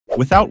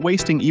Without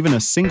wasting even a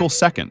single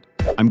second,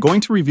 I'm going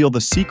to reveal the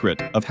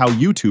secret of how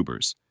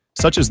YouTubers,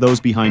 such as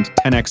those behind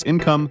 10x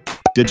Income,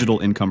 Digital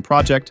Income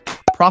Project,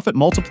 Profit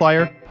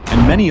Multiplier,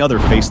 and many other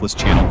faceless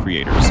channel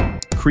creators,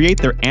 create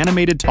their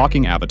animated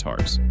talking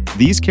avatars.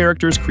 These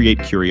characters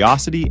create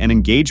curiosity and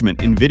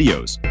engagement in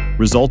videos,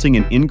 resulting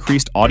in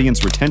increased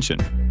audience retention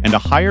and a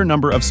higher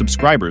number of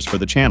subscribers for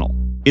the channel.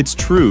 It's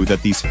true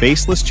that these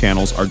faceless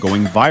channels are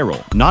going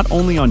viral, not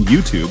only on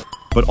YouTube,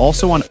 but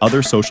also on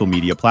other social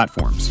media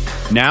platforms.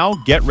 Now,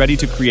 get ready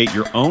to create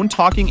your own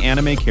talking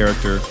anime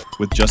character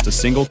with just a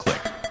single click.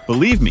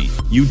 Believe me,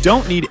 you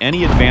don't need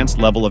any advanced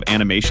level of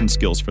animation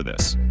skills for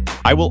this.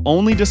 I will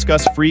only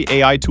discuss free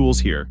AI tools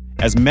here,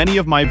 as many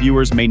of my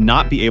viewers may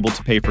not be able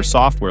to pay for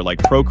software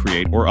like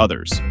Procreate or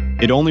others.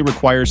 It only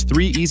requires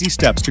 3 easy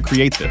steps to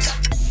create this.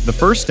 The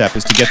first step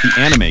is to get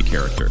the anime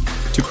character.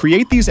 To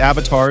create these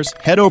avatars,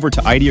 head over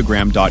to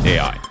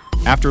ideogram.ai.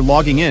 After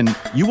logging in,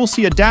 you will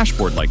see a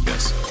dashboard like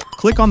this.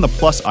 Click on the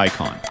plus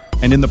icon,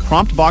 and in the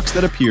prompt box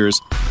that appears,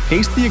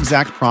 paste the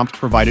exact prompt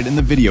provided in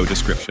the video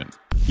description.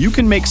 You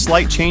can make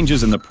slight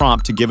changes in the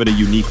prompt to give it a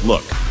unique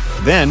look.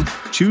 Then,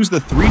 choose the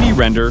 3D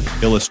render,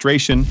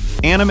 illustration,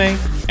 anime,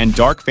 and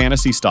dark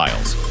fantasy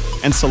styles,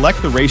 and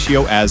select the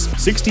ratio as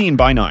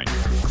 16:9.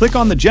 Click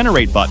on the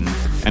Generate button,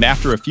 and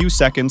after a few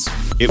seconds,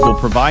 it will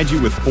provide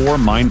you with 4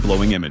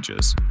 mind-blowing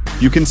images.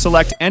 You can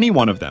select any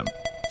one of them.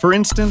 For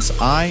instance,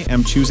 I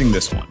am choosing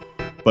this one.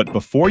 But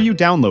before you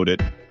download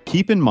it,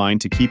 keep in mind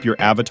to keep your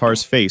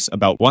avatar's face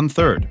about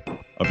 1/3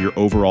 of your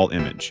overall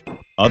image.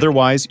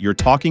 Otherwise, your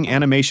talking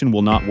animation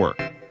will not work,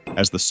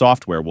 as the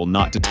software will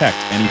not detect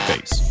any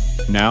face.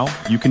 Now,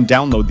 you can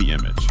download the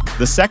image.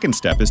 The second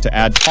step is to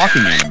add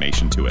talking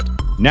animation to it.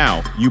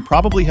 Now, you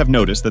probably have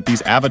noticed that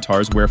these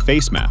avatars wear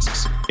face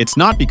masks. It's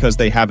not because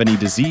they have any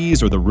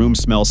disease or the room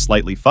smells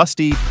slightly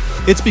fusty.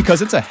 It's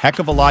because it's a heck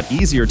of a lot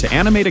easier to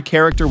animate a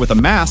character with a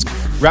mask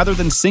rather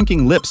than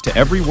syncing lips to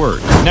every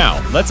word.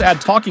 Now, let's add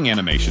talking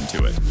animation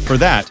to it. For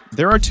that,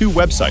 there are 2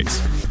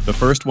 websites. The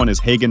first one is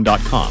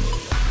hagen.com,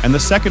 and the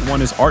second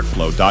one is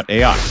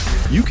artflow.ai.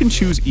 You can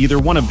choose either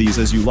one of these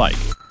as you like,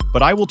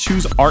 but I will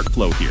choose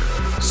Artflow here.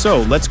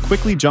 So let's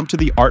quickly jump to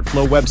the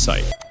Artflow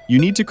website. You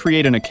need to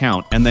create an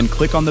account and then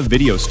click on the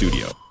video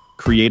studio.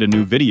 Create a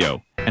new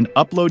video and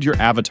upload your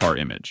avatar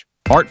image.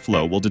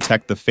 Artflow will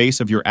detect the face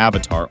of your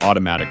avatar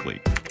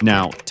automatically.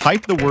 Now,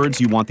 type the words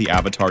you want the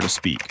avatar to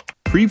speak.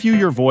 Preview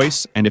your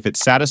voice, and if it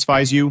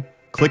satisfies you,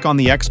 click on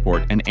the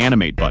Export and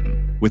Animate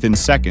button. Within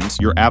seconds,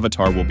 your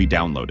avatar will be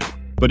downloaded.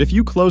 But if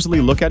you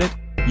closely look at it,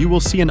 you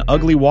will see an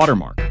ugly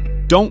watermark.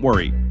 Don't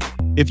worry.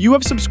 If you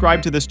have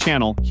subscribed to this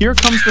channel, here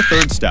comes the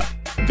third step.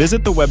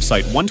 Visit the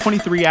website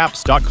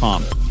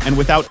 123apps.com, and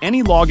without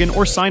any login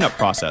or sign-up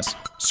process,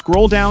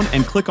 scroll down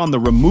and click on the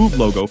Remove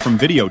logo from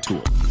Video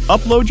Tool.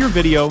 Upload your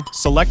video,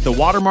 select the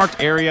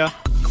watermarked area,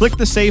 click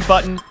the Save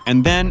button,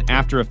 and then,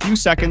 after a few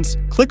seconds,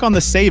 click on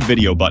the Save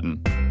Video button.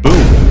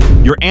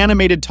 Boom! Your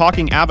animated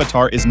talking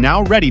avatar is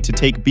now ready to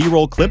take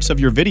B-roll clips of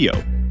your video.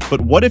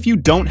 But what if you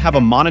don't have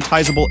a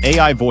monetizable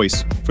AI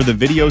voice for the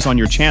videos on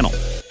your channel?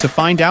 To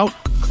find out,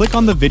 click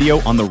on the video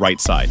on the right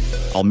side.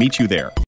 I'll meet you there.